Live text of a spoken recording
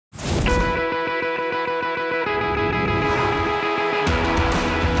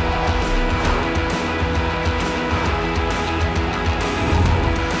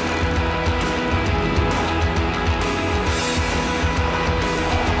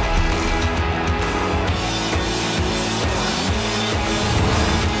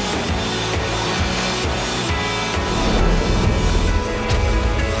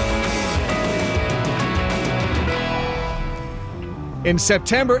In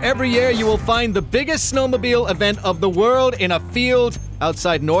September every year, you will find the biggest snowmobile event of the world in a field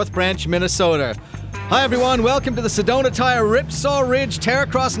outside North Branch, Minnesota. Hi everyone, welcome to the Sedona Tire Ripsaw Ridge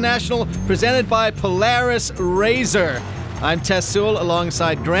Terracross National presented by Polaris Razor. I'm Tess Sewell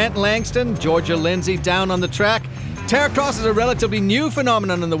alongside Grant Langston, Georgia Lindsay down on the track. Terracross is a relatively new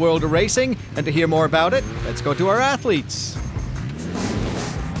phenomenon in the world of racing, and to hear more about it, let's go to our athletes.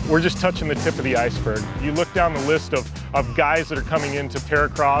 We're just touching the tip of the iceberg. You look down the list of guys that are coming into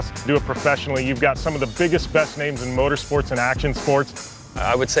Terracross, do it professionally. You've got some of the biggest, best names in motorsports and action sports.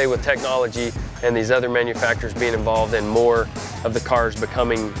 I would say with technology and these other manufacturers being involved and more of the cars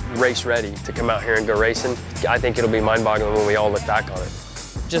becoming race ready to come out here and go racing, I think it'll be mind-boggling when we all look back on it.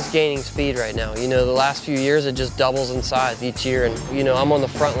 Just gaining speed right now. You know, the last few years it just doubles in size each year, and you know, I'm on the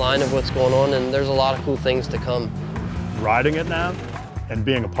front line of what's going on, and there's a lot of cool things to come. Riding it now and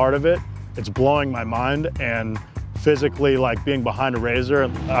being a part of it, it's blowing my mind, and physically, like being behind a Razor,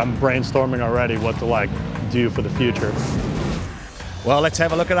 I'm brainstorming already what to do for the future. Well, let's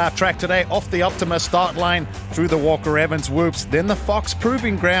have a look at our track today. Off the Optima start line, through the Walker Evans whoops, then the Fox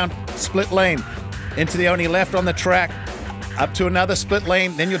Proving Ground split lane, into the only left on the track, up to another split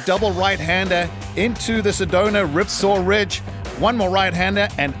lane, then your double right-hander into the Sedona Ripsaw Ridge, one more right-hander,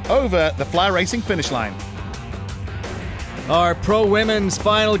 and over the Fly Racing finish line. Our pro women's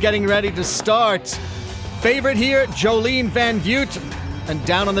final getting ready to start. Favorite here, Jolene Van Vught, and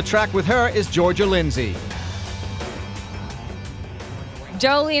down on the track with her is Georgia Lindsay.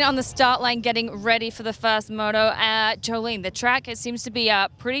 Jolene on the start line getting ready for the first moto. Jolene, the track, it seems to be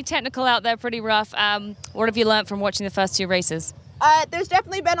pretty technical out there, pretty rough. What have you learned from watching the first two races? There's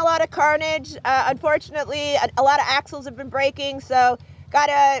definitely been a lot of carnage. Unfortunately, a lot of axles have been breaking, so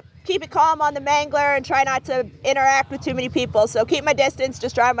gotta keep it calm on the mangler and try not to interact with too many people. So keep my distance,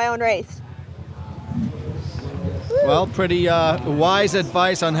 just drive my own race. Well, pretty wise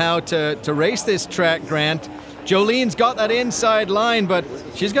advice on how to race this track, Grant. Jolene's got that inside line, but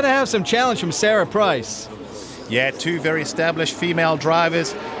she's going to have some challenge from Sarah Price. Yeah, two very established female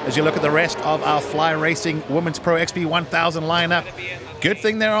drivers. As you look at the rest of our Fly Racing Women's Pro XP 1000 lineup, good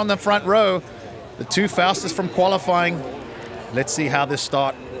thing they're on the front row. The two fastest from qualifying. Let's see how this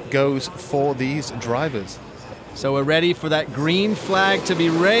start goes for these drivers. So we're ready for that green flag to be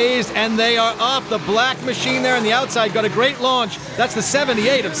raised, and they are off. The black machine there on the outside got a great launch. That's the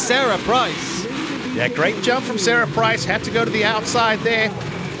 78 of Sarah Price. Yeah, great jump from Sarah Price. Had to go to the outside there,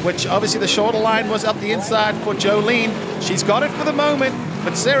 which obviously the shorter line was up the inside for Jolene. She's got it for the moment,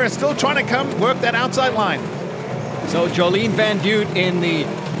 but Sarah's still trying to come work that outside line. So Jolene Van Vught in the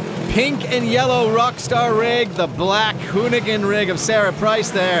pink and yellow Rockstar rig, the black Hoonigan rig of Sarah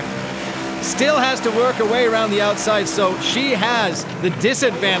Price there. Still has to work her way around the outside, so she has the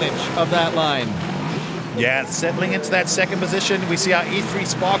disadvantage of that line. Yeah, settling into that second position. We see our E3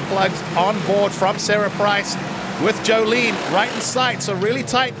 spark plugs on board from Sarah Price with Jolene right in sight, so really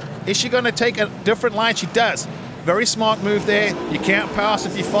tight. Is she going to take a different line? She does. Very smart move there. You can't pass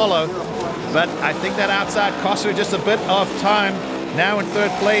if you follow, but I think that outside cost her just a bit of time. Now in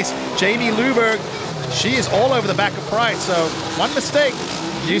third place, Jamie Luberg. She is all over the back of Price, so one mistake,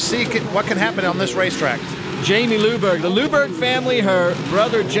 you see what can happen on this racetrack. Jamie Luberg, the Luberg family, her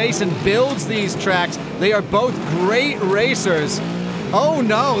brother Jason builds these tracks. They are both great racers. Oh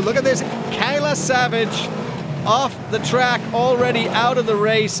no, look at this. Kyla Savage off the track, already out of the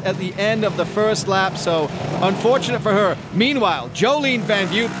race at the end of the first lap, so unfortunate for her. Meanwhile, Jolene Van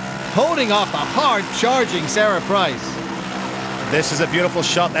Vught holding off the hard-charging Sarah Price. This is a beautiful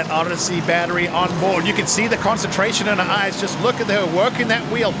shot, that Odyssey battery on board. You can see the concentration in her eyes. Just look at her working that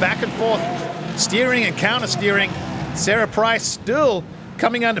wheel back and forth, steering and counter-steering. Sarah Price still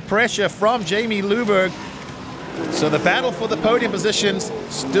coming under pressure from Jamie Luberg. So the battle for the podium positions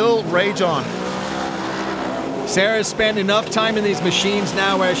still rage on. Sarah's spent enough time in these machines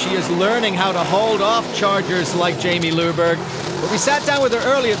now where she is learning how to hold off chargers like Jamie Luberg. But we sat down with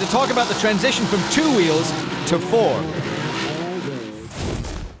her earlier to talk about the transition from 2 wheels to 4.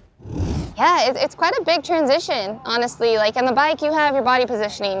 Yeah, it's quite a big transition, honestly. Like on the bike, you have your body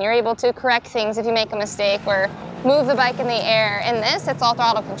positioning. You're able to correct things if you make a mistake or move the bike in the air. In this, it's all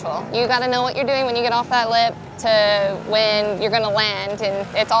throttle control. You got to know what you're doing when you get off that lip to when you're going to land, and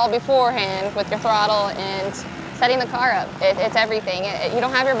it's all beforehand with your throttle and setting the car up. It's everything. You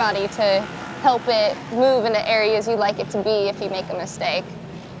don't have your body to help it move into areas you'd like it to be if you make a mistake.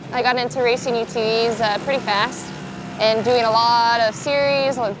 I got into racing UTVs pretty fast and doing a lot of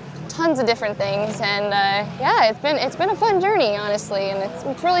series, tons of different things, and yeah, it's been a fun journey, honestly, and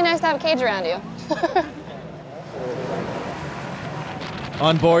it's really nice to have a cage around you.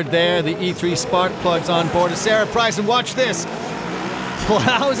 On board there, the E3 spark plugs on board of Sarah Price, and watch this.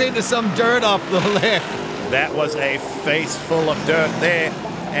 plows into some dirt off the lip. That was a face full of dirt there.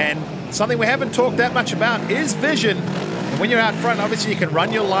 And something we haven't talked that much about is vision. And when you're out front, obviously you can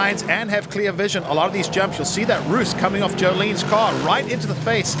run your lines and have clear vision. A lot of these jumps, you'll see that roost coming off Jolene's car right into the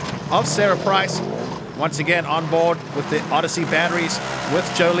face of Sarah Price. Once again on board with the Odyssey batteries with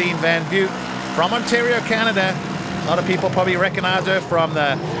Jolene Van Buet from Ontario, Canada. A lot of people probably recognize her from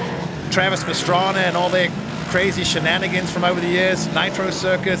the Travis Pastrana and all their crazy shenanigans from over the years. Nitro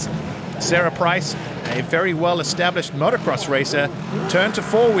Circus. Sarah Price, a very well-established motocross racer, turned to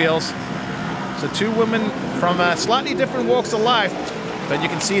four wheels. So two women from slightly different walks of life, but you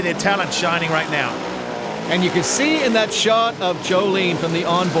can see their talent shining right now. And you can see in that shot of Jolene from the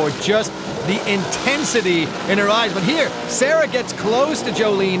onboard just the intensity in her eyes. But here, Sarah gets close to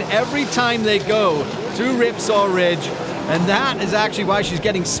Jolene every time they go through Ripsaw Ridge, and that is actually why she's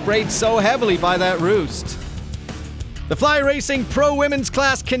getting sprayed so heavily by that roost. The Fly Racing Pro Women's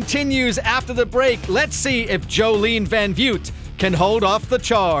class continues after the break. Let's see if Jolene Van Buet can hold off the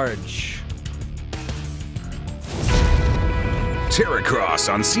charge.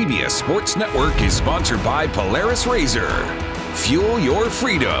 Terracross on CBS Sports Network is sponsored by Polaris Razor. Fuel your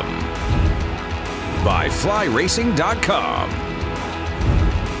freedom. By FlyRacing.com.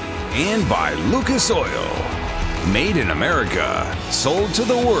 And by Lucas Oil. Made in America. Sold to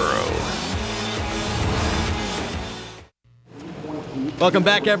the world. Welcome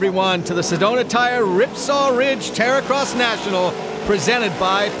back, everyone, to the Sedona Tire Ripsaw Ridge Terracross National, presented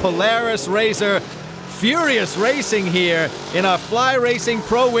by Polaris Razor. Furious racing here in our Fly Racing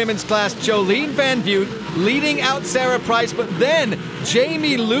Pro Women's class. Jolene Van Buet leading out Sarah Price, but then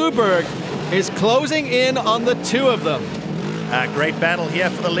Jamie Luberg is closing in on the two of them. A great battle here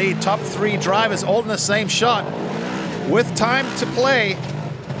for the lead. Top three drivers all in the same shot. With time to play,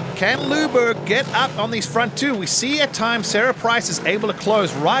 can Luberg get up on these front two? We see at times Sarah Price is able to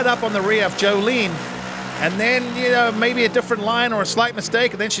close right up on the rear of Jolene. And then, you know, maybe a different line or a slight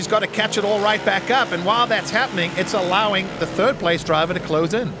mistake, and then she's got to catch it all right back up. And while that's happening, it's allowing the third place driver to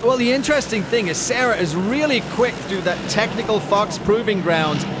close in. Well, the interesting thing is Sarah is really quick through that technical Fox Proving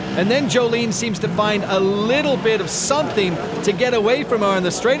Grounds. And then Jolene seems to find a little bit of something to get away from her in the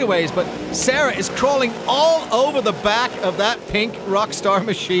straightaways. But Sarah is crawling all over the back of that pink Rockstar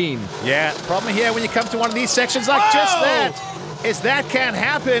machine. Yeah, the problem here when you come to one of these sections like just that is that can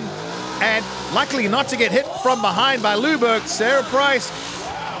happen. And luckily not to get hit from behind by Luberg. Sarah Price,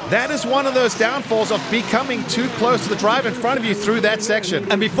 that is one of those downfalls of becoming too close to the driver in front of you through that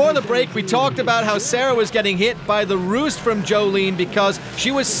section. And before the break, we talked about how Sarah was getting hit by the roost from Jolene because she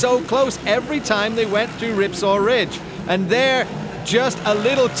was so close every time they went through Ripsaw Ridge. And there, just a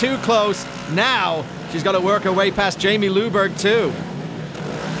little too close. Now, she's got to work her way past Jamie Luberg too.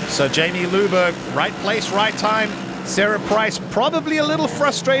 So Jamie Luberg, right place, right time. Sarah Price probably a little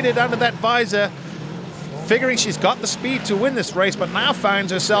frustrated under that visor, figuring she's got the speed to win this race, but now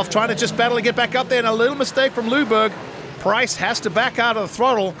finds herself trying to just battle to get back up there, and a little mistake from Luberg. Price has to back out of the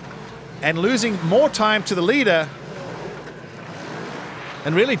throttle and losing more time to the leader.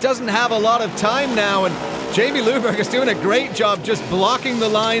 And really doesn't have a lot of time now, and Jamie Luberg is doing a great job just blocking the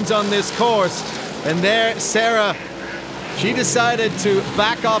lines on this course. And there, Sarah, she decided to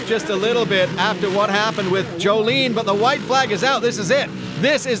back off just a little bit after what happened with Jolene, but the white flag is out. This is it.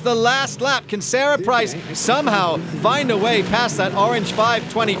 This is the last lap. Can Sarah Price somehow find a way past that orange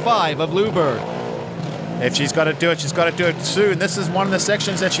 525 of Luberg? If she's got to do it, she's got to do it soon. This is one of the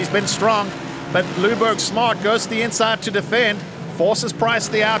sections that she's been strong, but Luberg smart, goes to the inside to defend, forces Price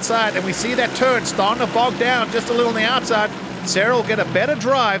to the outside, and we see that turn starting to bog down just a little on the outside. Sarah will get a better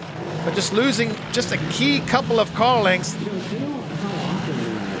drive, but just losing just a key couple of car lengths.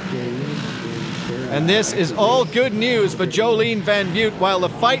 And this is all good news for Jolene Van Buet. While the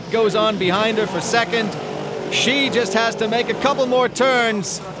fight goes on behind her for second, she just has to make a couple more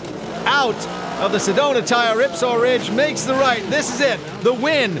turns out of the Sedona Tire Ripsaw Ridge, makes the right. This is it. The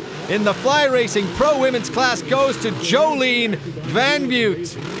win in the Fly Racing Pro Women's class goes to Jolene Van Buet.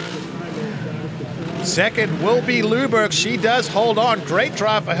 Second will be Luberg. She does hold on. Great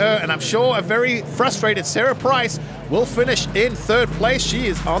drive for her, and I'm sure a very frustrated Sarah Price will finish in third place. She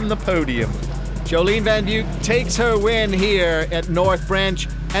is on the podium. Jolene Van Buet takes her win here at North Branch,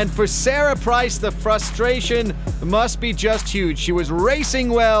 and for Sarah Price, the frustration must be just huge. She was racing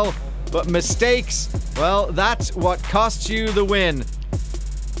well, but mistakes, well, that's what costs you the win.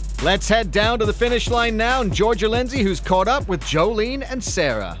 Let's head down to the finish line now, and Georgia Lindsay, who's caught up with Jolene and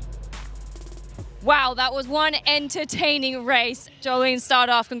Sarah. Wow, that was one entertaining race. Jolene, start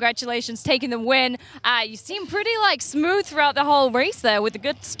off, congratulations, taking the win. You seem pretty smooth throughout the whole race there with the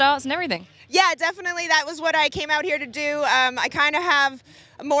good starts and everything. Yeah, definitely. That was what I came out here to do. I kind of have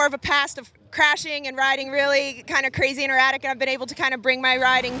more of a past of crashing and riding really kind of crazy and erratic, and I've been able to kind of bring my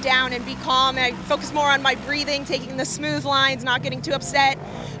riding down and be calm, and I focus more on my breathing, taking the smooth lines, not getting too upset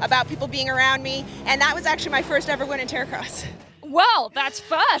about people being around me, and that was actually my first ever win in Terracross. Well, that's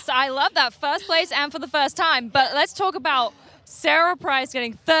first. I love that. First place and for the first time. But let's talk about Sarah Price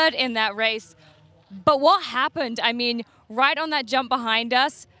getting third in that race. But what happened? I mean, right on that jump behind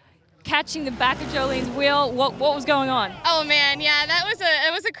us, catching the back of Jolene's wheel, what was going on? Oh man, yeah,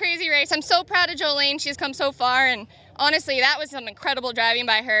 it was a crazy race. I'm so proud of Jolene. She's come so far, and honestly, that was some incredible driving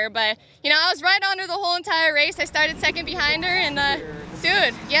by her. But you know, I was right on her the whole entire race. I started second behind her, and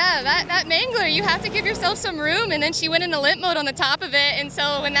dude, yeah, that mangler, you have to give yourself some room. And then she went into limp mode on the top of it, and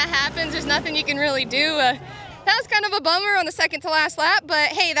so when that happens, there's nothing you can really do. That was kind of a bummer on the second to last lap, but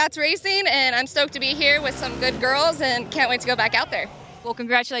hey, that's racing, and I'm stoked to be here with some good girls, and can't wait to go back out there. Well,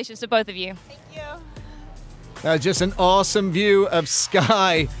 congratulations to both of you. Thank you. That was just an awesome view of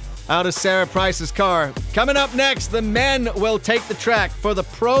Sky out of Sarah Price's car. Coming up next, the men will take the track for the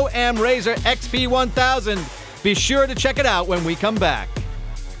Pro-Am Razor XP 1000. Be sure to check it out when we come back.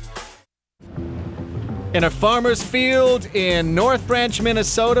 In a farmer's field in North Branch,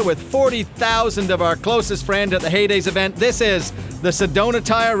 Minnesota, with 40,000 of our closest friends at the Heydays event, this is the Sedona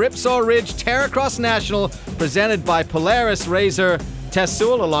Tire Ripsaw Ridge Terracross National, presented by Polaris Razor. Tess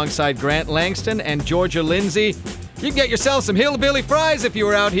Sewell alongside Grant Langston and Georgia Lindsay. You can get yourself some hillbilly fries if you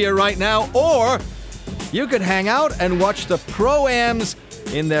were out here right now, or you could hang out and watch the Pro-Ams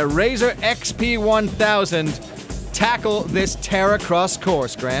in their Razor XP 1000 tackle this Terracross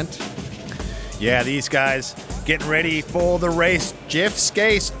course, Grant. Yeah, these guys getting ready for the race. Jeff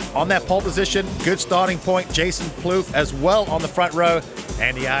Skase on that pole position. Good starting point. Jason Plouffe as well on the front row.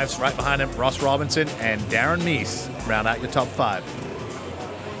 Andy Ives right behind him. Ross Robinson and Darren Meese round out your top 5.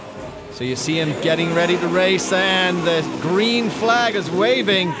 So you see him getting ready to race, and the green flag is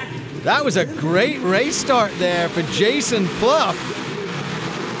waving. That was a great race start there for Jason Plouffe.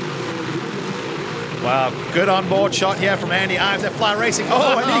 Wow, good on-board shot here from Andy Ives at Fly Racing.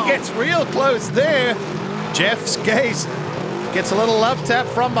 Oh, and he gets real close there. Jeff Skase gets a little love tap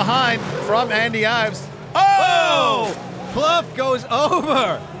from behind from Andy Ives. Oh! Plouffe goes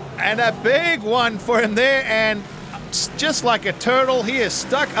over. And a big one for him there, and just like a turtle, he is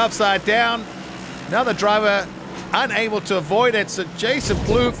stuck upside down. Another driver unable to avoid it, so Jason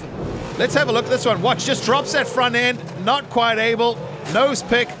Plouffe, let's have a look at this one. Watch, just drops that front end, not quite able. Nose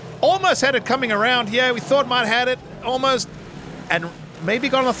pick, almost had it coming around here. We thought might have had it, almost, and maybe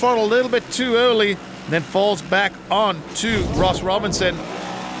got on the throttle a little bit too early, then falls back on to Ross Robinson.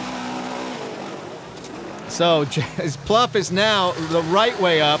 So Plouffe is now the right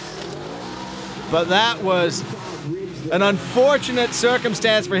way up, but that was an unfortunate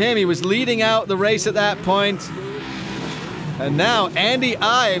circumstance for him. He was leading out the race at that point. And now Andy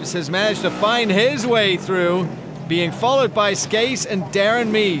Ives has managed to find his way through, being followed by Skase and Darren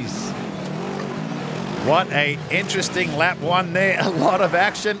Meese. What a interesting lap one there. A lot of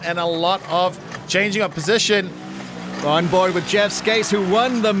action and a lot of changing of position. On board with Jeff Skase, who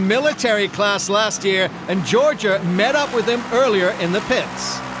won the military class last year, and Georgia met up with him earlier in the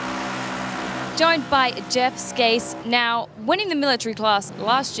pits. Joined by Jeff Skase, now winning the military class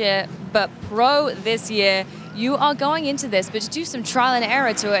last year, but pro this year. You are going into this, but to do some trial and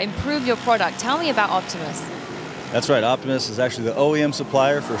error to improve your product. Tell me about Optimus. That's right, Optimus is actually the OEM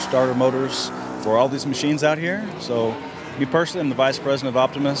supplier for starter motors for all these machines out here. So me personally, I'm the vice president of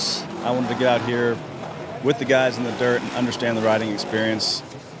Optimus. I wanted to get out here with the guys in the dirt and understand the riding experience,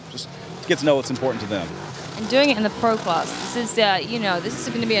 just to get to know what's important to them. And doing it in the pro class, this is, you know, this is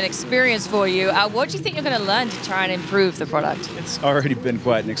going to be an experience for you. What do you think you're going to learn to try and improve the product? It's already been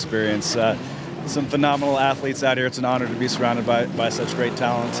quite an experience. Some phenomenal athletes out here. It's an honor to be surrounded by such great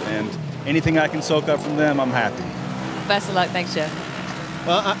talent, and anything I can soak up from them, I'm happy. Best of luck. Thanks, Jeff.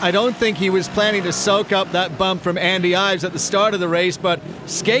 Well, I don't think he was planning to soak up that bump from Andy Ives at the start of the race, but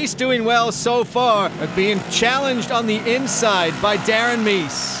Skase doing well so far at being challenged on the inside by Darren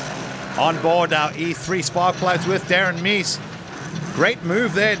Meese. On board our E3 spark plugs with Darren Meese. Great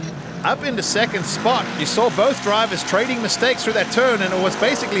move there, up into second spot. You saw both drivers trading mistakes through that turn, and it was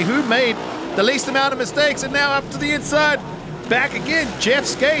basically who made the least amount of mistakes, and now up to the inside. Back again, Jeff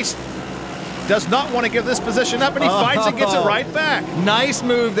Skase does not want to give this position up, and he fights and gets it right back. Nice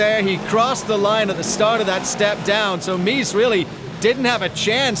move there. He crossed the line at the start of that step down, so Meese really didn't have a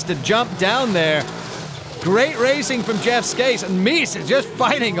chance to jump down there. Great racing from Jeff Skase, and Meese is just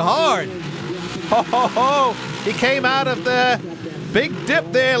fighting hard. He came out of the Big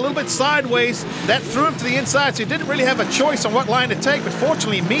dip there, a little bit sideways. That threw him to the inside, so he didn't really have a choice on what line to take, but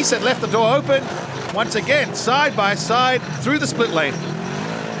fortunately, Mies had left the door open. Once again, side by side, through the split lane.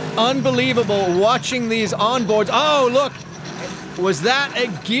 Unbelievable watching these onboards. Oh, look. Was that a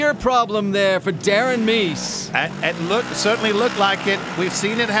gear problem there for Darren Mies? It certainly looked like it. We've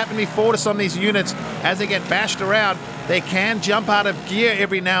seen it happen before to some of these units. As they get bashed around, they can jump out of gear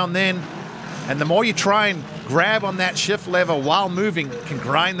every now and then. And the more you try and grab on that shift lever while moving, can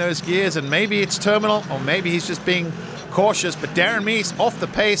grind those gears. And maybe it's terminal, or maybe he's just being cautious. But Darren Mies off the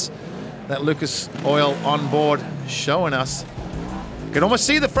pace. That Lucas Oil on board showing us. You can almost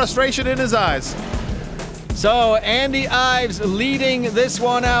see the frustration in his eyes. So Andy Ives leading this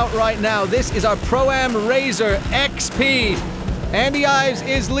one out right now. This is our Pro-Am Razor XP. Andy Ives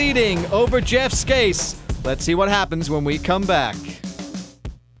is leading over Jeff Skase. Let's see what happens when we come back.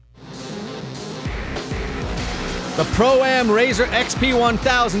 The Pro-Am Razor XP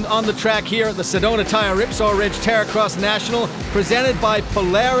 1000 on the track here at the Sedona Tire Ripsaw Ridge Terracross National, presented by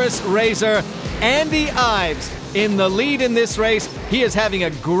Polaris Razor. Andy Ives in the lead in this race. He is having a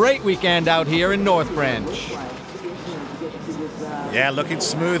great weekend out here in North Branch. Yeah, looking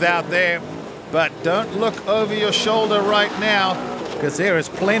smooth out there, but don't look over your shoulder right now, because there is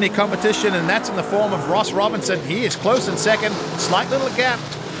plenty of competition, and that's in the form of Ross Robinson. He is close in second, slight little gap,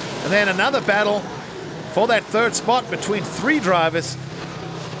 and then another battle for that third spot between three drivers.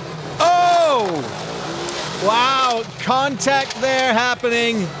 Oh! Wow, contact there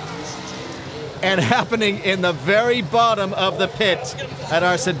happening. And happening in the very bottom of the pit at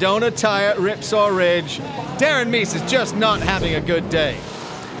our Sedona Tire Ripsaw Ridge. Darren Mies is just not having a good day.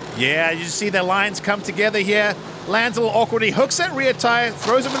 Yeah, you see the lines come together here. Lands a little awkward. He hooks that rear tire,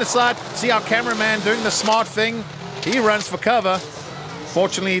 throws him in the side. See our cameraman doing the smart thing. He runs for cover.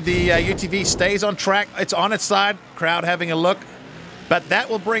 Fortunately, the UTV stays on track. It's on its side. Crowd having a look. But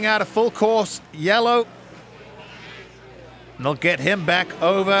that will bring out a full course yellow. And they'll get him back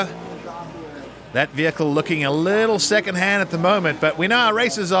over. That vehicle looking a little secondhand at the moment, but we know how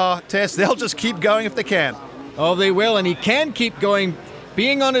races are, Tess. They'll just keep going if they can. Oh, they will, and he can keep going,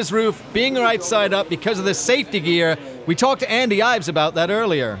 being on his roof, being right side up because of the safety gear. We talked to Andy Ives about that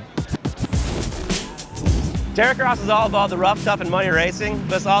earlier. Terracross is all about the rough, tough, and muddy racing,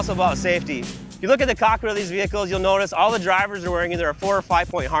 but it's also about safety. If you look at the cockpit of these vehicles, you'll notice all the drivers are wearing either a 4- or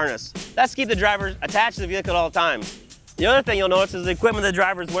 5-point harness. That's to keep the drivers attached to the vehicle at all times. The other thing you'll notice is the equipment the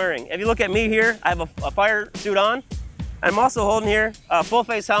driver's wearing. If you look at me here, I have a fire suit on. I'm also holding here a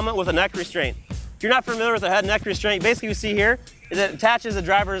full-face helmet with a neck restraint. If you're not familiar with a head neck restraint, basically you see here is it attaches the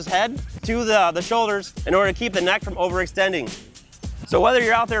driver's head to the shoulders in order to keep the neck from overextending. So whether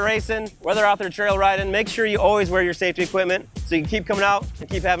you're out there racing, whether you're out there trail riding, make sure you always wear your safety equipment so you can keep coming out and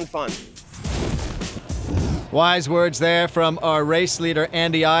keep having fun. Wise words there from our race leader,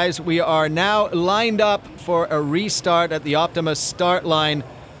 Andy Ives. We are now lined up for a restart at the Optimus start line.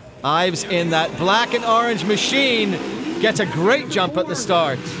 Ives in that black and orange machine gets a great jump at the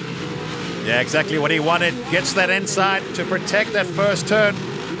start. Yeah, exactly what he wanted. Gets that inside to protect that first turn.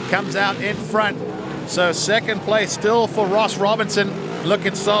 Comes out in front. So second place still for Ross Robinson.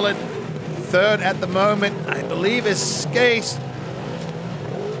 Looking solid. Third at the moment, I believe, is Skase.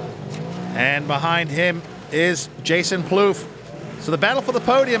 And behind him is Jason Plouffe. So the battle for the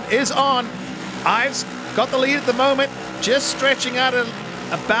podium is on. Ives got the lead at the moment, just stretching out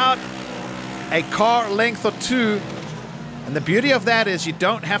about a car length or two. And the beauty of that is you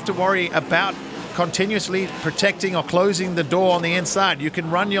don't have to worry about continuously protecting or closing the door on the inside. You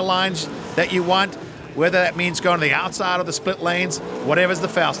can run your lines that you want, whether that means going to the outside of the split lanes, whatever's the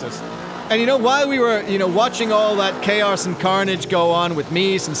fastest. And you know, while we were, watching all that chaos and carnage go on with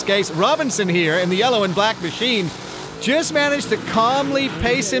Mies and Skase, Robinson here in the yellow and black machine just managed to calmly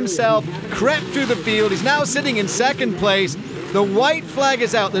pace himself, crept through the field. He's now sitting in second place. The white flag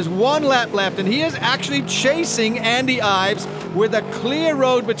is out. There's one lap left, and he is actually chasing Andy Ives with a clear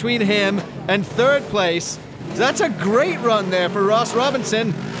road between him and third place. So that's a great run there for Ross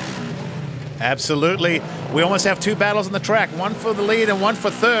Robinson. Absolutely. We almost have two battles on the track, one for the lead and one for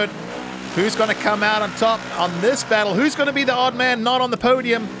third. Who's going to come out on top on this battle? Who's going to be the odd man not on the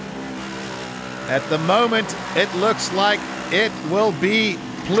podium? At the moment, it looks like it will be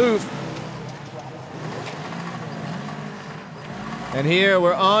Plouffe. And here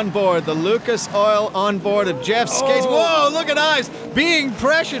we're on board, the Lucas Oil on board of Jeff Skase. Whoa, look at Ives being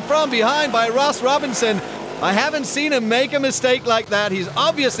pressured from behind by Ross Robinson. I haven't seen him make a mistake like that. He's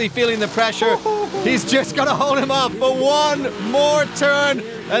obviously feeling the pressure. He's just going to hold him off for one more turn,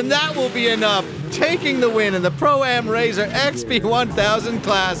 and that will be enough. Taking the win in the Pro-Am Razor XP 1000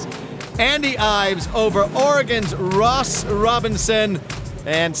 class. Andy Ives over Oregon's Ross Robinson,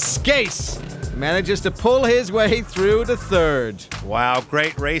 and Skase manages to pull his way through to third. Wow,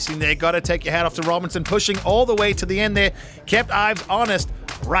 great racing there. Got to take your hat off to Robinson, pushing all the way to the end there. Kept Ives honest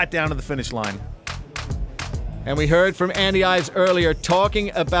right down to the finish line. And we heard from Andy Ives earlier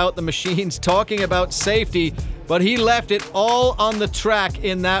talking about the machines, talking about safety, but he left it all on the track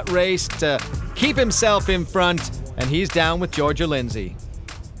in that race to keep himself in front, and he's down with Georgia Lindsay.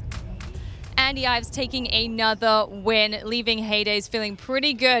 Andy Ives taking another win, leaving Heydays feeling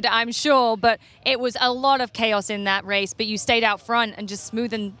pretty good, I'm sure, but it was a lot of chaos in that race, but you stayed out front and just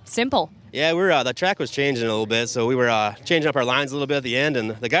smooth and simple. Yeah, the track was changing a little bit, so we were changing up our lines a little bit at the end,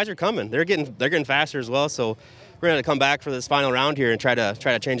 and the guys are coming. They're getting faster as well, so we're going to come back for this final round here and try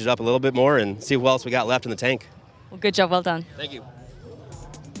to change it up a little bit more and see what else we got left in the tank. Well, good job, well done. Thank you.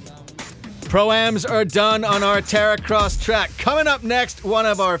 Pro-Ams are done on our Terracross track. Coming up next, one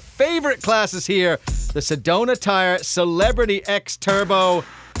of our favorite classes here, the Sedona Tire Celebrity X Turbo.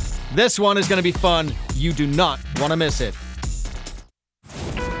 This one is going to be fun. You do not want to miss it.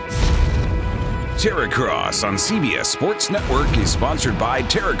 Terracross on CBS Sports Network is sponsored by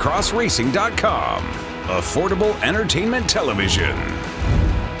TerracrossRacing.com. Affordable entertainment television.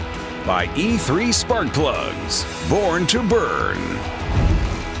 By E3 Spark Plugs, born to burn.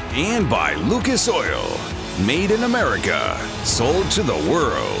 And by Lucas Oil, made in America, sold to the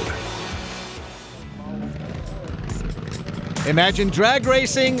world. Imagine drag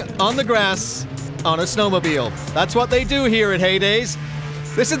racing on the grass on a snowmobile. That's what they do here at Heydays.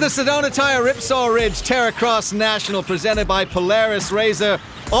 This is the Sedona Tire Ripsaw Ridge Terracross National presented by Polaris Razor.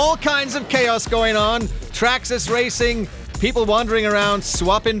 All kinds of chaos going on. Traxxas racing, people wandering around,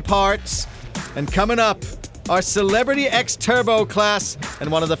 swapping parts. And coming up, our Celebrity X Turbo class,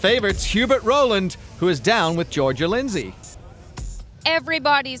 and one of the favorites, Hubert Rowland, who is down with Georgia Lindsay.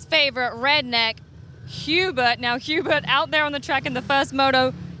 Everybody's favorite redneck, Hubert. Now, Hubert, out there on the track in the first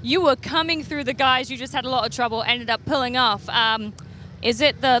moto, you were coming through the guys. You just had a lot of trouble, ended up pulling off. Is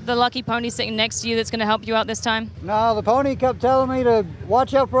it the lucky pony sitting next to you that's going to help you out this time? No, the pony kept telling me to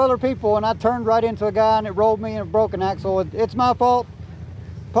watch out for other people, and I turned right into a guy, and it rolled me and it broke an axle. It's my fault.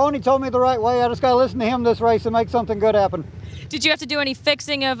 Pony told me the right way. I just got to listen to him this race and make something good happen. Did you have to do any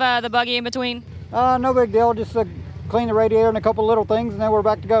fixing of the buggy in between? No big deal. Just clean the radiator and a couple little things, and then we're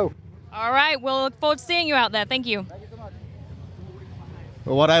back to go. All right. We'll look forward to seeing you out there. Thank you.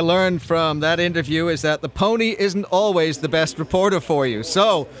 Well, what I learned from that interview is that the pony isn't always the best reporter for you.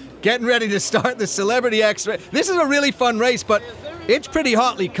 So, getting ready to start the Celebrity X race. This is a really fun race, but it's pretty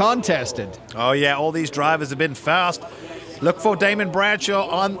hotly contested. Oh yeah, all these drivers have been fast. Look for Damon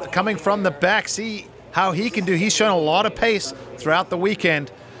Bradshaw coming from the back. See how he can do. He's shown a lot of pace throughout the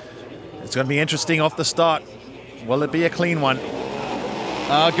weekend. It's going to be interesting off the start. Will it be a clean one?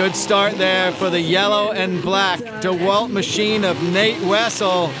 A good start there for the yellow and black DeWalt machine of Nate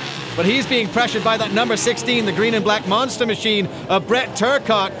Wessel. But he's being pressured by that number 16, the green and black monster machine of Brett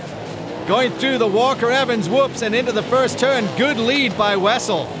Turcotte. Going through the Walker Evans whoops and into the first turn. Good lead by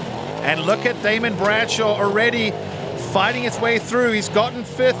Wessel. And look at Damon Bradshaw already fighting its way through. He's gotten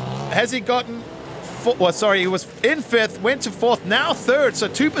fifth. Has he gotten well, sorry, he was in fifth, went to fourth, now third. So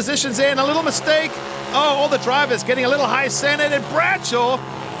 2 positions in, a little mistake. Oh, all the drivers getting a little high-centered, and Bradshaw,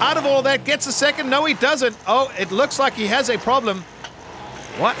 out of all that, gets a second. No, he doesn't. Oh, it looks like he has a problem.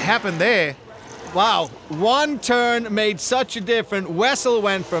 What happened there? Wow, one turn made such a difference. Wessel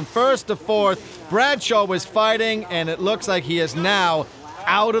went from first to fourth. Bradshaw was fighting, and it looks like he is now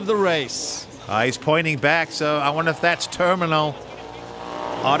out of the race. He's pointing back, so I wonder if that's terminal.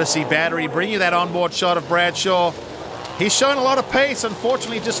 Odyssey battery, bring you that onboard shot of Bradshaw. He's shown a lot of pace,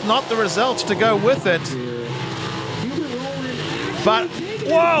 unfortunately just not the results to go with it. But,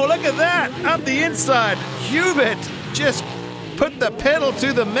 whoa, look at that, up the inside. Hubert just put the pedal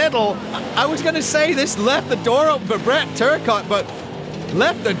to the metal. I was going to say this left the door open for Brett Turcotte, but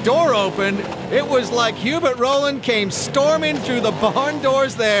left the door open. It was like Hubert Rowland came storming through the barn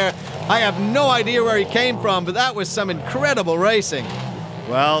doors there. I have no idea where he came from, but that was some incredible racing.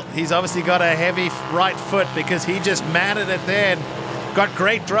 Well, he's obviously got a heavy right foot because he just matted it there and got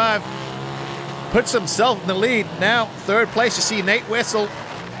great drive. Puts himself in the lead. Now, third place, you see Nate Wessel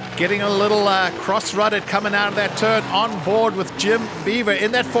getting a little cross-rutted coming out of that turn on board with Jim Beaver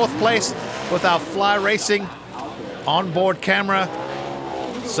in that fourth place with our Fly Racing onboard camera.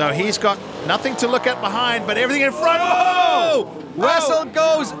 So he's got nothing to look at behind, but everything in front. Oh! Wessel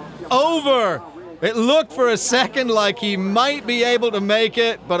goes over. It looked for a second like he might be able to make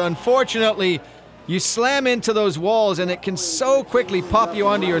it, but unfortunately, you slam into those walls and it can so quickly pop you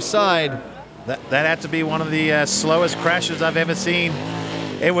onto your side. That had to be one of the slowest crashes I've ever seen.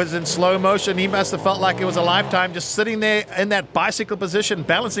 It was in slow motion. He must have felt like it was a lifetime just sitting there in that bicycle position,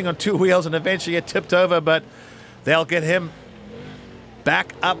 balancing on 2 wheels, and eventually it tipped over, but they'll get him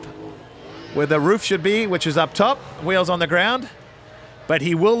back up where the roof should be, which is up top, wheels on the ground. But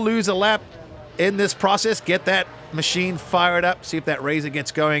he will lose a lap in this process. Get that machine fired up, see if that Razor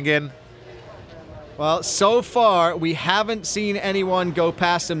gets going again. Well, so far, we haven't seen anyone go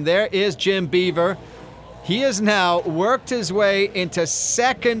past him. There is Jim Beaver. He has now worked his way into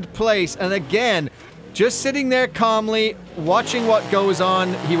second place. And again, just sitting there calmly, watching what goes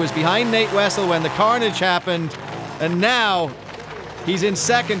on. He was behind Nate Wessel when the carnage happened. And now he's in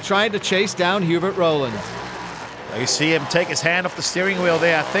second, trying to chase down Hubert Rowland. You see him take his hand off the steering wheel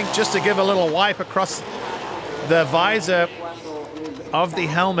there, I think just to give a little wipe across the visor of the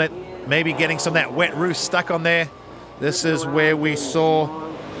helmet, maybe getting some of that wet roof stuck on there. This is where we saw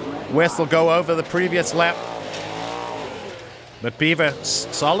Wessel go over the previous lap. But Beaver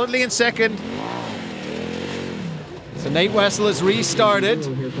solidly in second. So Nate Wessel has restarted.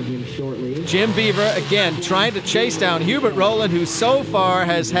 Jim Beaver again trying to chase down Hubert Rowland, who so far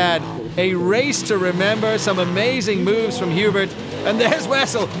has had a race to remember. Some amazing moves from Hubert. And there's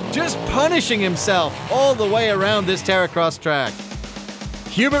Wessel just punishing himself all the way around this Terracross track.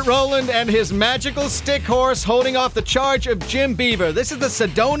 Hubert Rowland and his magical stick horse holding off the charge of Jim Beaver. This is the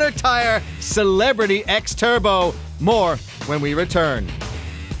Sedona Tire Celebrity X Turbo. More when we return.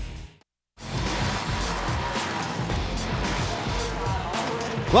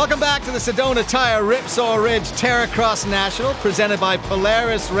 Welcome back to the Sedona Tire Ripsaw Ridge Terracross National, presented by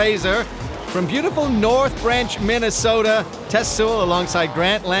Polaris Razor. From beautiful North Branch, Minnesota, Tess Sewell alongside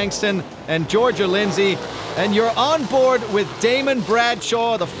Grant Langston and Georgia Lindsay. And you're on board with Damon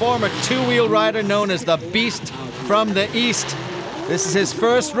Bradshaw, the former two-wheel rider known as the Beast from the East. This is his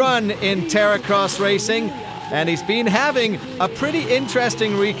first run in Terracross racing, and he's been having a pretty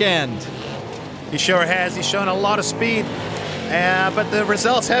interesting weekend. He sure has. He's shown a lot of speed. But the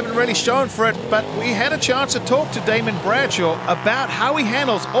results haven't really shown for it. But we had a chance to talk to Damon Bradshaw about how he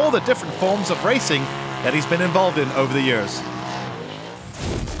handles all the different forms of racing that he's been involved in over the years.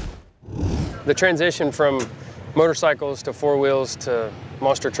 The transition from motorcycles to four wheels to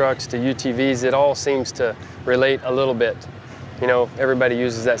monster trucks to UTVs, it all seems to relate a little bit. You know, everybody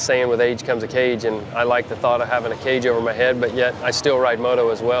uses that saying, with age comes a cage, and I like the thought of having a cage over my head, but yet I still ride moto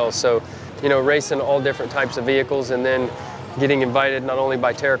as well. So, you know, racing all different types of vehicles, and then getting invited not only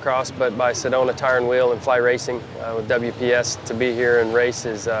by Terracross but by Sedona Tire and Wheel and Fly Racing with WPS to be here and race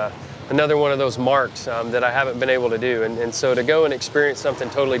is another one of those marks that I haven't been able to do. And so to go and experience something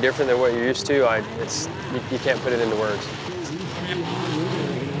totally different than what you're used to, you can't put it into words.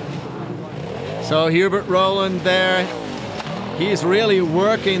 So Hubert Rowland there, he's really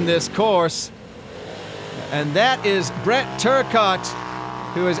working this course. And that is Brett Turcotte,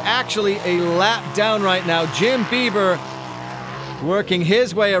 who is actually a lap down right now. Jim Beaver working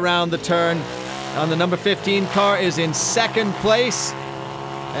his way around the turn on the number 15 car is in second place.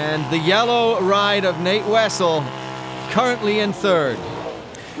 And the yellow ride of Nate Wessel currently in third.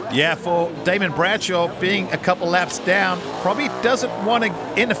 Yeah, for Damon Bradshaw being a couple laps down, probably doesn't want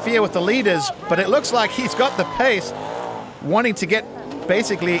to interfere with the leaders, but it looks like he's got the pace, wanting to get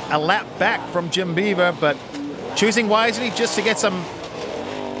basically a lap back from Jim Beaver, but choosing wisely just to get some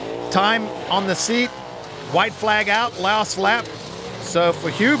time on the seat. White flag out, last lap. So for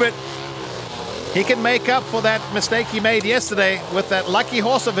Hubert, he can make up for that mistake he made yesterday with that lucky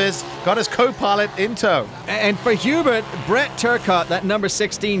horse of his, got his co-pilot in tow. And for Hubert, Brett Turcotte, that number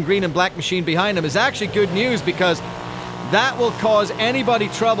 16 green and black machine behind him, is actually good news, because that will cause anybody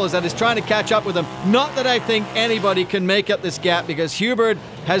troubles that is trying to catch up with him. Not that I think anybody can make up this gap, because Hubert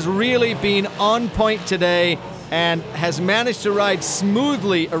has really been on point today and has managed to ride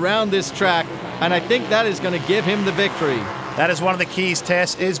smoothly around this track, and I think that is going to give him the victory. That is one of the keys,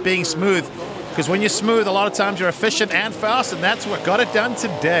 Tess, is being smooth. Because when you're smooth, a lot of times you're efficient and fast, and that's what got it done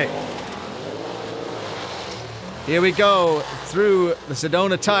today. Here we go through the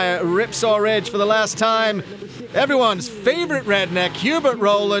Sedona Tire Ripsaw Ridge for the last time. Everyone's favorite redneck, Hubert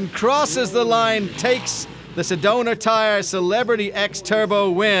Rowland, crosses the line, takes the Sedona Tire Celebrity X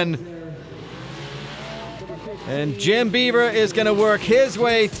Turbo win. And Jim Beaver is going to work his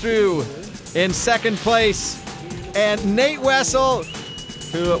way through in second place. And Nate Wessel,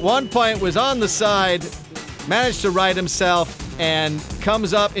 who at one point was on the side, managed to right himself and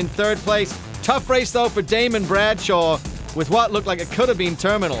comes up in third place. Tough race, though, for Damon Bradshaw with what looked like it could have been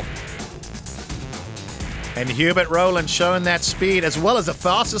terminal. And Hubert Rowland showing that speed as well as the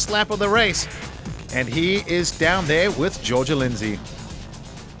fastest lap of the race. And he is down there with Georgia Lindsay.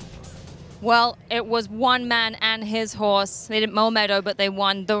 Well, it was one man and his horse. They didn't mow meadow, but they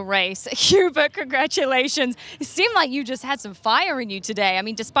won the race. Hubert, congratulations. It seemed like you just had some fire in you today. I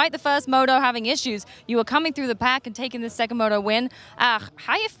mean, despite the first moto having issues, you were coming through the pack and taking the second moto win. How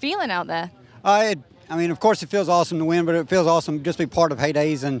are you feeling out there? I mean, of course, it feels awesome to win, but it feels awesome just to be part of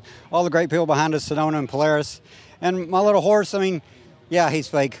Heydays and all the great people behind us, Sedona and Polaris. And my little horse, I mean, yeah, he's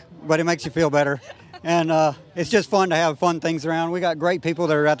fake, but it makes you feel better. And it's just fun to have fun things around. We got great people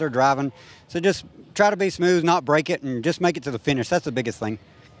that are out there driving. So just try to be smooth, not break it, and just make it to the finish. That's the biggest thing.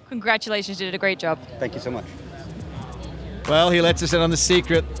 Congratulations, you did a great job. Thank you so much. Well, he lets us in on the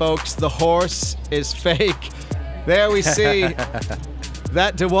secret, folks. The horse is fake. There we see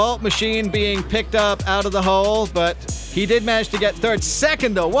that DeWalt machine being picked up out of the hole, but he did manage to get third.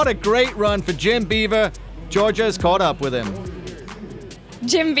 Second, though, what a great run for Jim Beaver. Georgia's caught up with him.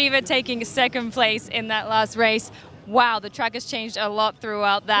 Jim Beaver taking second place in that last race. Wow, the track has changed a lot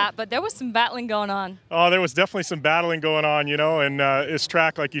throughout that, but there was some battling going on. Oh, there was definitely some battling going on, you know, and this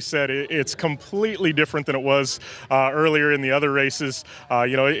track, like you said, it's completely different than it was earlier in the other races.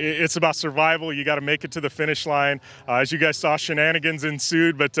 You know, it's about survival. You got to make it to the finish line. As you guys saw, shenanigans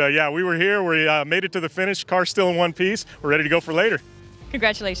ensued, but yeah, we were here. We made it to the finish. Car's still in one piece. We're ready to go for later.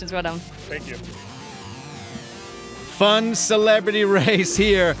 Congratulations, well done. Thank you. Fun celebrity race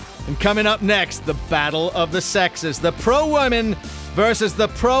here. And coming up next, the battle of the sexes. The pro women versus the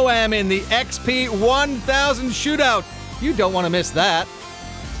pro-am in the XP 1000 shootout. You don't want to miss that.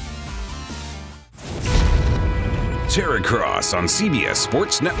 Terracross on CBS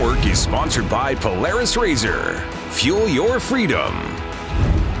Sports Network is sponsored by Polaris Razor. Fuel your freedom.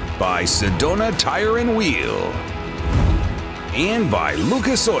 By Sedona Tire and Wheel. And by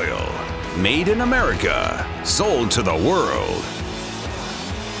Lucas Oil. Made in America, sold to the world.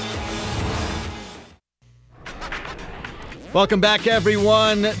 Welcome back,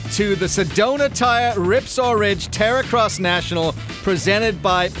 everyone, to the Sedona Tire Ripsaw Ridge Terracross National, presented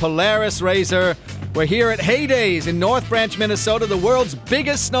by Polaris Razor. We're here at Heydays in North Branch, Minnesota, the world's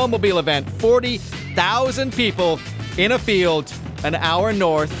biggest snowmobile event. 40,000 people in a field an hour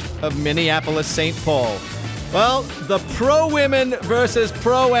north of Minneapolis, St. Paul. Well, the Pro Women versus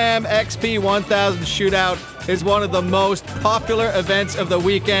Pro-Am XP 1000 shootout is one of the most popular events of the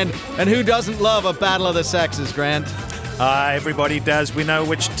weekend. And who doesn't love a battle of the sexes, Grant? Everybody does. We know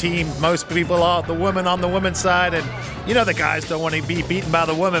which team most people are, the women on the women's side. And, you know, the guys don't want to be beaten by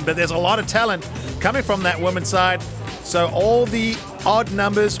the women, but there's a lot of talent coming from that women's side. So all the odd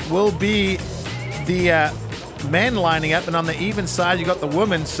numbers will be the men lining up. And on the even side, you got the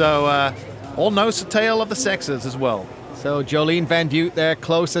women. So all nose to tail of the sexes as well. So Jolene Van Buet there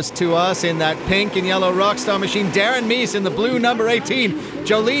closest to us in that pink and yellow Rockstar machine. Darren Meese in the blue number 18.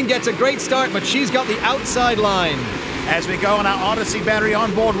 Jolene gets a great start, but she's got the outside line. As we go on our Odyssey battery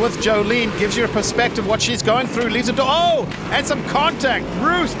on board with Jolene, gives you a perspective what she's going through, leads into, and some contact.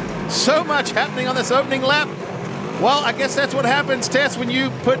 Bruce, so much happening on this opening lap. Well, I guess that's what happens, Tess, when you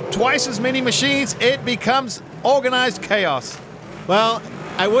put twice as many machines, it becomes organized chaos. Well,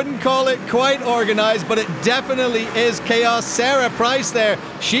 I wouldn't call it quite organized, but it definitely is chaos. Sarah Price there,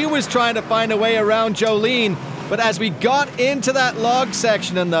 she was trying to find a way around Jolene, but as we got into that log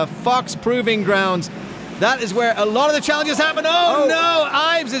section and the Fox Proving Grounds, that is where a lot of the challenges happen. Oh no,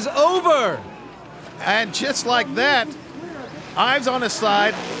 Ives is over. And just like that, Ives on his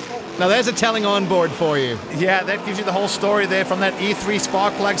side. Now there's a telling on board for you. Yeah, that gives you the whole story there from that E3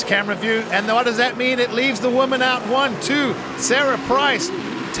 Spark Plugs camera view. And what does that mean? It leaves the woman out 1-2. Sarah Price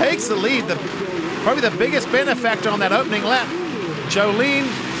takes the lead, probably the biggest benefactor on that opening lap. Jolene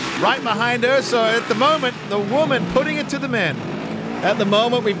right behind her. So at the moment, the woman putting it to the men. At the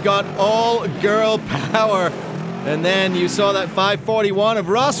moment, we've got all girl power. And then you saw that 541 of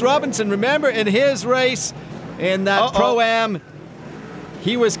Ross Robinson. Remember, in his race in that Pro-Am,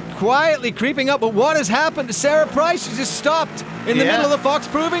 he was quietly creeping up. But what has happened to Sarah Price? She just stopped in the middle of the Fox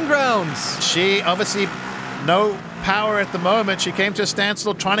Proving Grounds. She obviously no power at the moment. She came to a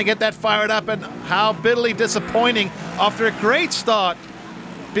standstill trying to get that fired up, and how bitterly disappointing after a great start,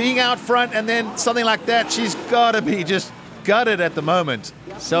 being out front and then something like that. She's got to be just gutted at the moment.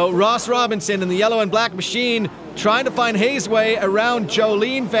 So Ross Robinson in the yellow and black machine trying to find his way around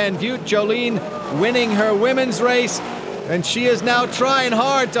Jolene Van Buet. Jolene winning her women's race, and she is now trying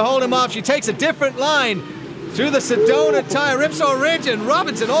hard to hold him off. She takes a different line through the Sedona Tire Ripsaw Ridge, and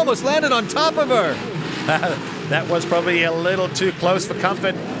Robinson almost landed on top of her. That was probably a little too close for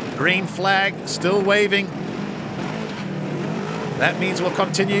comfort. Green flag still waving. That means we'll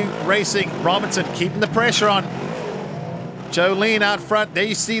continue racing. Robinson keeping the pressure on. Jolene out front. There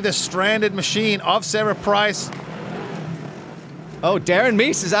you see the stranded machine of Sarah Price. Oh, Darren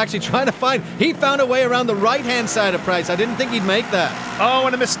Meese is actually trying to find. He found a way around the right-hand side of Price. I didn't think he'd make that. Oh,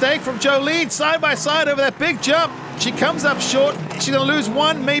 and a mistake from Jolene, side by side over that big jump. She comes up short. She's going to lose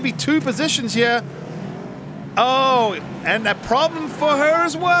 1, maybe 2 positions here. Oh, and a problem for her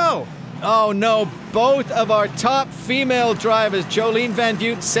as well. Oh, no. Both of our top female drivers, Jolene Van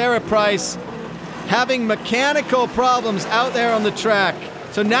Buet, Sarah Price, having mechanical problems out there on the track.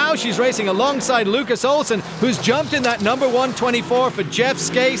 So now she's racing alongside Lucas Olsen, who's jumped in that number 124 for Jeff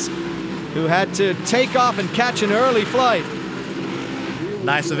Skase, who had to take off and catch an early flight.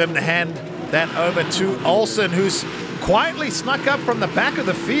 Nice of him to hand that over to Olsen, who's quietly snuck up from the back of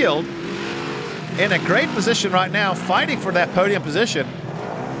the field in a great position right now, fighting for that podium position.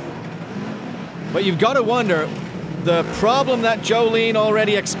 But you've got to wonder, the problem that Jolene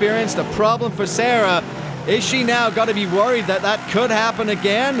already experienced, a problem for Sarah, is she now got to be worried that that could happen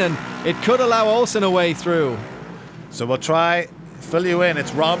again and it could allow Olsen a way through? So we'll try fill you in.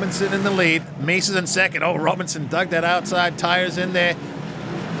 It's Robinson in the lead. Meese is in second. Oh, Robinson dug that outside tires in there.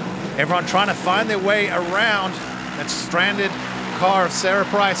 Everyone trying to find their way around that stranded car of Sarah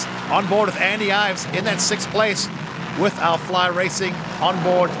Price on board with Andy Ives in that 6th place with Our Fly Racing on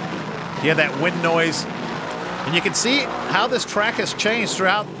board. You hear that wind noise. And you can see how this track has changed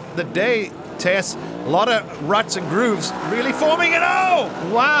throughout the day, Tess. A lot of ruts and grooves really forming it.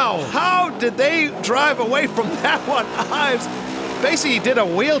 Oh, wow. How did they drive away from that one? Ives basically did a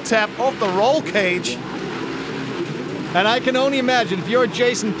wheel tap off the roll cage. And I can only imagine if you're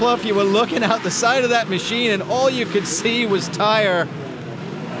Jason Plouffe, you were looking out the side of that machine and all you could see was tire.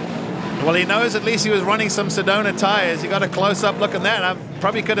 Well, he knows at least he was running some Sedona tires. He got a close-up look at that. I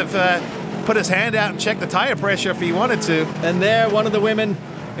probably could have put his hand out and checked the tire pressure if he wanted to. And there, one of the women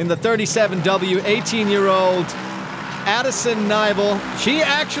in the 37W, 18-year-old Addison Nibel. She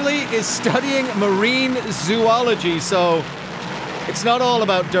actually is studying marine zoology, so it's not all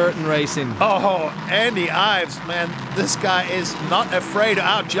about dirt and racing. Oh, Andy Ives, man, this guy is not afraid to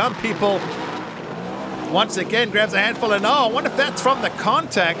out-jump people. Once again, grabs a handful, and oh, I wonder if that's from the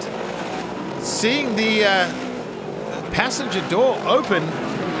contact. Seeing the passenger door open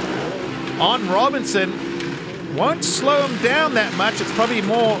on Robinson won't slow him down that much. It's probably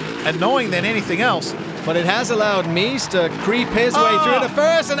more annoying than anything else. But it has allowed Meese to creep his way through to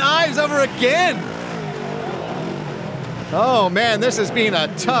first, and Ives over again. Oh man, this has been a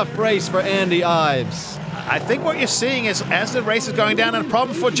tough race for Andy Ives. I think what you're seeing is, as the race is going down, and a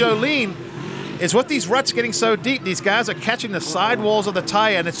problem for Jolene is with these ruts getting so deep, these guys are catching the sidewalls of the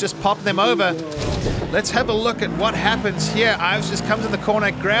tire and it's just popping them over. Let's have a look at what happens here. Ives just comes in the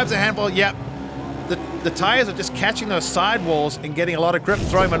corner, grabs a handle. Yep, the tires are just catching those sidewalls and getting a lot of grip,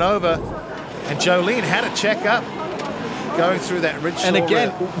 throwing it over. And Jolene had a check up going through that ridge. And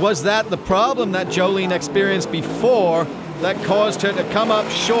again, was that the problem that Jolene experienced before that caused her to come up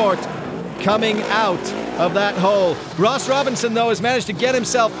short coming out of that hole? Ross Robinson, though, has managed to get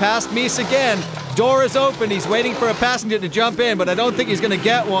himself past Meese again. Door is open. He's waiting for a passenger to jump in, but I don't think he's going to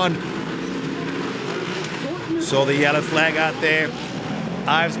get one. Saw the yellow flag out there.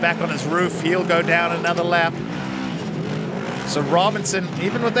 Ives back on his roof. He'll go down another lap. So Robinson,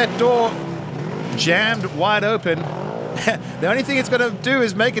 even with that door jammed wide open, the only thing it's going to do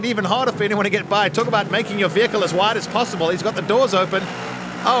is make it even harder for anyone to get by. Talk about making your vehicle as wide as possible. He's got the doors open.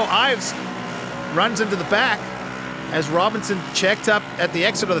 Oh, Ives runs into the back as Robinson checked up at the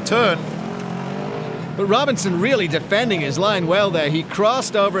exit of the turn. But Robinson really defending his line well there. He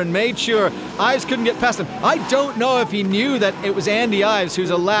crossed over and made sure Ives couldn't get past him. I don't know if he knew that it was Andy Ives who's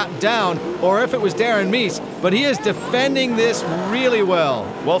a lap down or if it was Darren Meese, but he is defending this really well.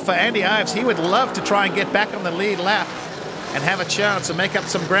 Well, for Andy Ives, he would love to try and get back on the lead lap and have a chance to make up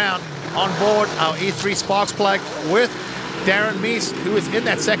some ground on board our E3 Sparks plug with Darren Meese, who is in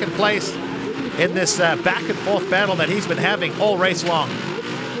that second place in this back and forth battle that he's been having all race long.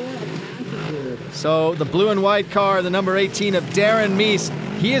 So the blue and white car, the number 18 of Darren Meese,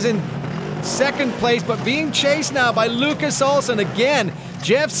 he is in second place, but being chased now by Lucas Olsen again.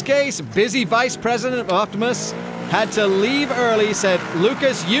 Jeff Skase, busy vice president of Optimus, had to leave early, said,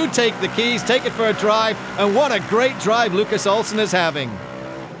 Lucas, you take the keys, take it for a drive, and what a great drive Lucas Olsen is having.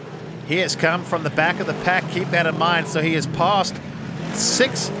 He has come from the back of the pack, keep that in mind, so he has passed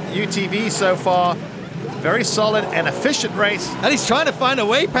 6 UTVs so far. Very solid and efficient race. And he's trying to find a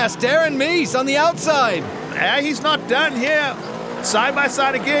way past Darren Meese on the outside. He's not done here. Side by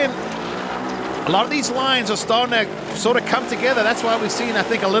side again. A lot of these lines are starting to sort of come together. That's why we've seen, I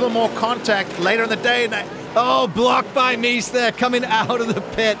think, a little more contact later in the day. Oh, blocked by Meese there, coming out of the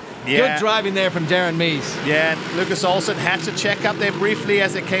pit. Yeah. Good driving there from Darren Meese. Yeah, and Lucas Olsen had to check up there briefly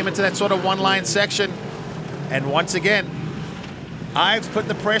as it came into that sort of one-line section. And once again, Ives putting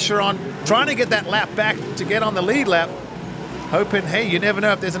the pressure on, trying to get that lap back to get on the lead lap. Hoping, hey, you never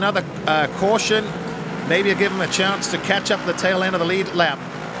know if there's another caution. Maybe you'll give him a chance to catch up the tail end of the lead lap.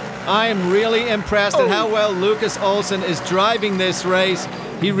 I am really impressed at how well Lucas Olsen is driving this race.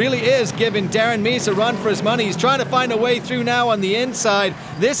 He really is giving Darren Meese a run for his money. He's trying to find a way through now on the inside.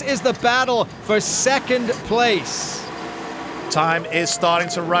 This is the battle for second place. Time is starting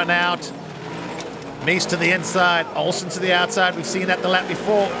to run out. Meese to the inside, Olsen to the outside. We've seen that the lap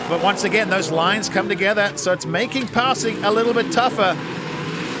before, but once again, those lines come together, so it's making passing a little bit tougher.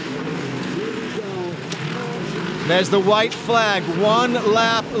 There's the white flag. 1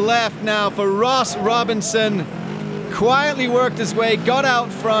 lap left now for Ross Robinson. Quietly worked his way, got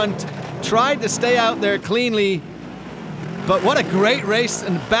out front, tried to stay out there cleanly. But what a great race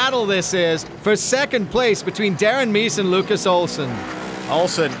and battle this is for second place between Darren Meese and Lucas Olsen.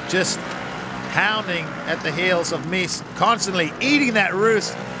 Olsen just hounding at the heels of Meese, constantly eating that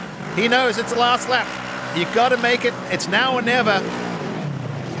roost. He knows it's the last lap. You've got to make it. It's now or never.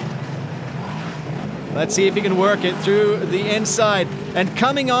 Let's see if he can work it through the inside. And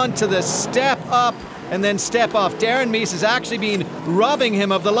coming on to the step up and then step off. Darren Meese has actually been robbing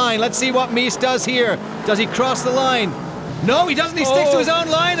him of the line. Let's see what Meese does here. Does he cross the line? No, he doesn't. He sticks to his own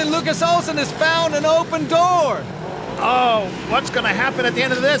line, and Lucas Olsen has found an open door. Oh, what's going to happen at the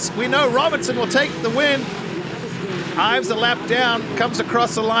end of this? We know Robinson will take the win. Ives a lap down, comes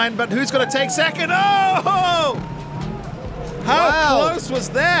across the line, but who's going to take second? Oh! How close was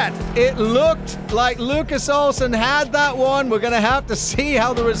that? It looked like Lucas Olsen had that one. We're going to have to see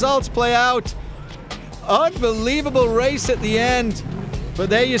how the results play out. Unbelievable race at the end.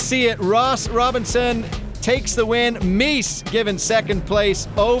 But there you see it. Ross Robinson takes the win. Meese given second place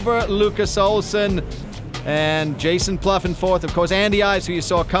over Lucas Olsen. And Jason Plouffe in fourth. Of course, Andy Ives, who you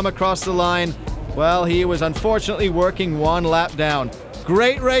saw come across the line, well, he was unfortunately working 1 lap down.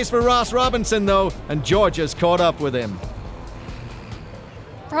 Great race for Ross Robinson, though, and Georgia's caught up with him.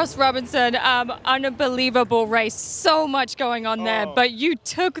 Ross Robinson, unbelievable race. So much going on there, but you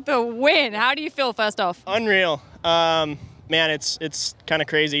took the win. How do you feel, first off? Unreal. Man, it's kind of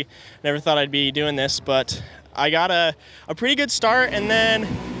crazy. Never thought I'd be doing this, but I got a pretty good start, and then,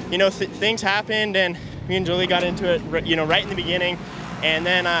 you know, things happened, and me and Julie got into it, you know, right in the beginning, and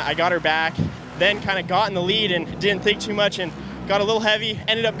then I got her back, then kind of got in the lead and didn't think too much and got a little heavy,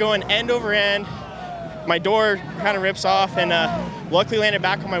 ended up going end over end. My door kind of rips off, and luckily landed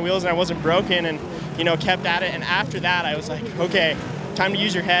back on my wheels and I wasn't broken, and, you know, kept at it. And after that, I was like, okay, time to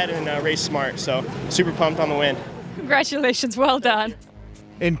use your head and race smart. So super pumped on the win. Congratulations, well done.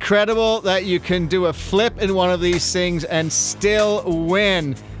 Incredible that you can do a flip in one of these things and still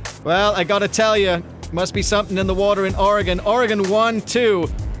win. Well, I gotta tell you, must be something in the water in Oregon. Oregon won too.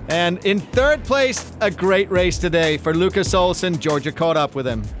 And in third place, a great race today for Lucas Olsen. Georgia caught up with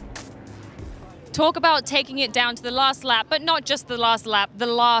him. Talk about taking it down to the last lap, but not just the last lap, the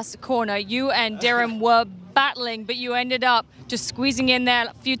last corner. You and Darren were battling, but you ended up just squeezing in there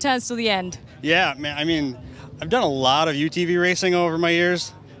a few turns to the end. Yeah, man, I mean, I've done a lot of UTV racing over my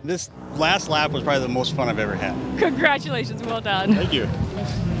years. This last lap was probably the most fun I've ever had. Congratulations, well done. Thank you.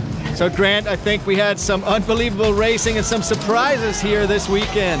 So Grant, I think we had some unbelievable racing and some surprises here this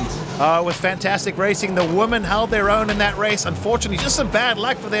weekend. It was fantastic racing. The women held their own in that race. Unfortunately, just some bad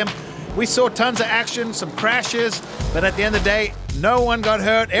luck for them. We saw tons of action, some crashes, but at the end of the day, no one got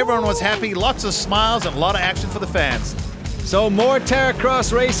hurt. Everyone was happy, lots of smiles, and a lot of action for the fans. So more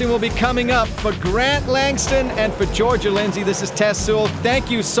Terracross racing will be coming up for Grant Langston and for Georgia Lindsay. This is Tess Sewell. Thank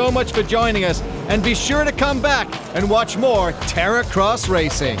you so much for joining us, and be sure to come back and watch more Terracross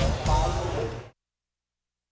racing.